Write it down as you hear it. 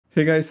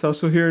Hey guys,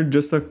 Celso here,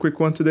 just a quick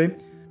one today.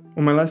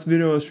 On my last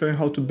video I was showing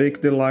how to bake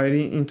the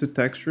lighting into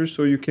textures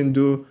so you can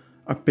do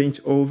a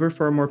paint over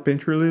for a more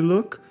painterly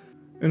look.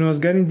 And I was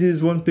getting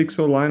this 1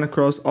 pixel line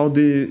across all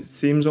the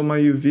seams on my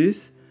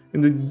UVs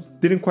and I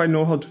didn't quite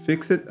know how to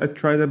fix it. I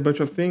tried a bunch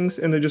of things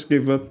and I just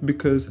gave up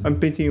because I'm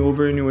painting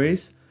over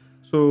anyways,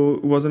 so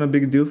it wasn't a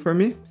big deal for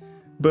me.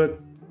 But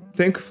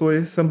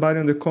thankfully somebody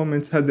in the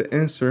comments had the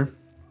answer.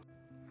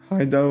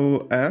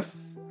 Hidal F,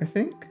 I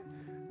think.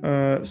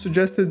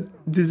 Suggested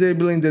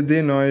disabling the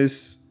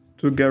denoise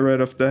to get rid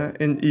of that,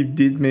 and it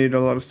did make a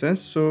lot of sense,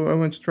 so I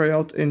went to try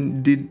out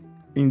and did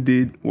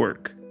indeed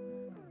work.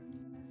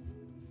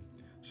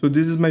 So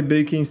this is my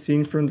baking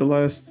scene from the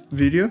last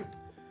video,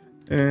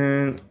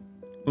 and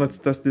let's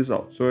test this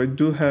out. So I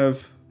do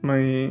have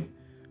my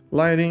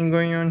lighting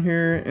going on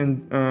here,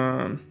 and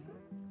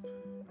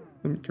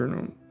let me turn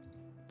on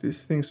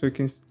this thing so I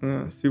can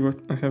see what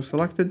I have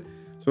selected.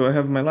 So I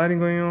have my lighting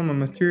going on, my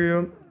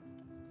material,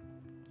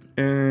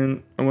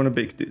 and I want to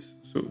bake this.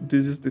 So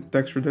this is the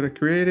texture that I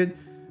created,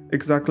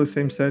 exactly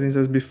same settings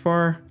as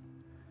before,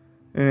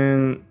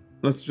 and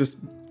let's just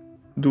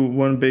do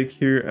one bake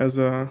here as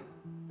an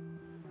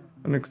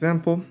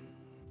example.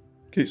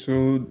 Okay,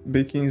 so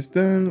baking is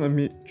done. Let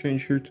me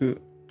change here to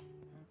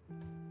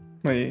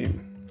my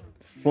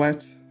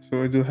flat.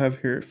 So I do have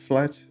here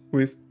flat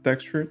with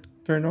texture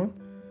turned on,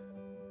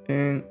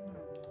 and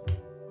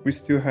we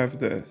still have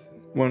the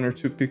 1 or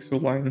 2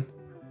 pixel line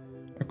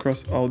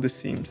across all the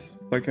seams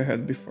like I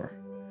had before.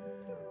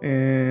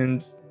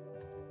 And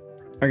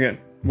again,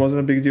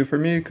 wasn't a big deal for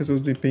me because I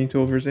was doing paint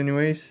overs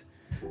anyways.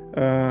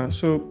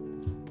 So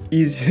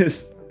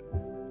easiest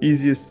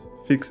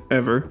fix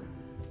ever.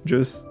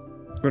 Just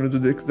gonna do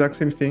the exact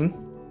same thing.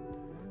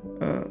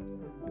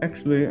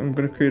 Actually, I'm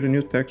gonna create a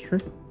new texture.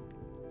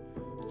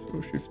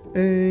 So Shift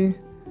A,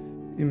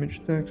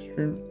 image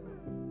texture.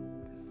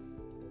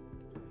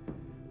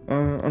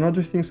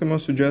 Another thing someone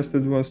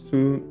suggested was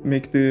to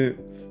make the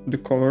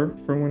color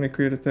from when I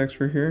create a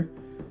texture here,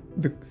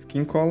 the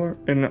skin color,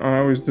 and I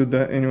always do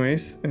that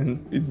anyways,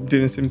 and it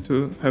didn't seem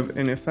to have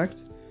any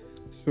effect.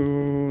 So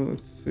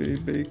let's say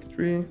bake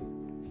 3,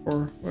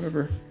 4,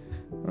 whatever.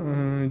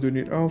 I do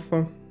need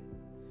alpha,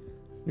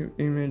 new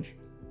image.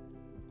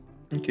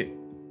 Okay,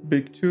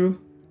 bake 2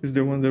 is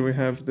the one that we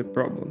have the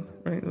problem,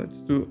 right? Let's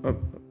do a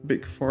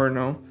bake 4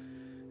 now.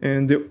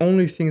 And the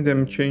only thing that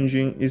I'm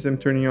changing is I'm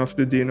turning off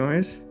the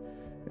denoise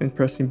and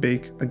pressing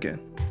bake again.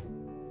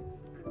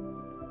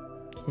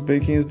 So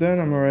baking is done.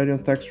 I'm already on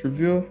texture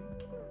view,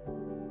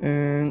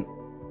 and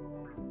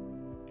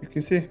you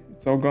can see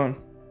it's all gone.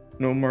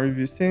 No more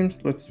UV seams.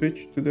 Let's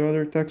switch to the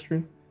other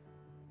texture.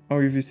 All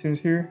UV seams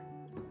here,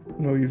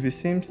 no UV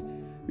seams.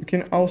 You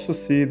can also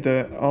see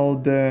that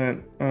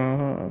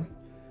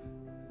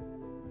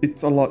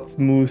it's a lot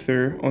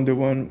smoother on the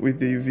one with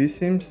the UV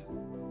seams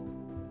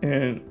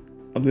and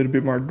a little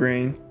bit more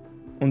grain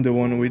on the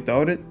one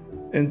without it.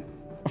 And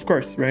of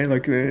course, right,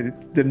 like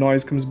the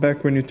noise comes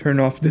back when you turn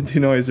off the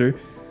denoiser.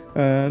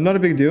 Not a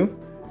big deal.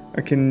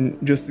 I can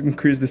just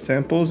increase the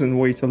samples and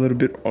wait a little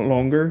bit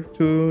longer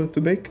to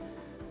bake.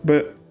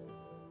 But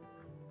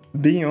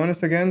being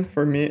honest, again,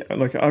 for me,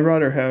 like I'd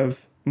rather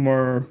have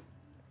more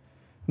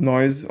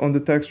noise on the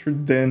texture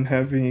than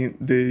having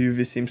the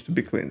UV seams to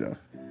be cleaned up.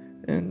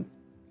 And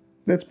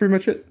that's pretty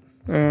much it.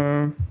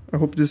 I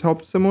hope this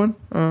helped someone.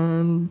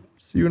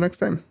 See you next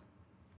time.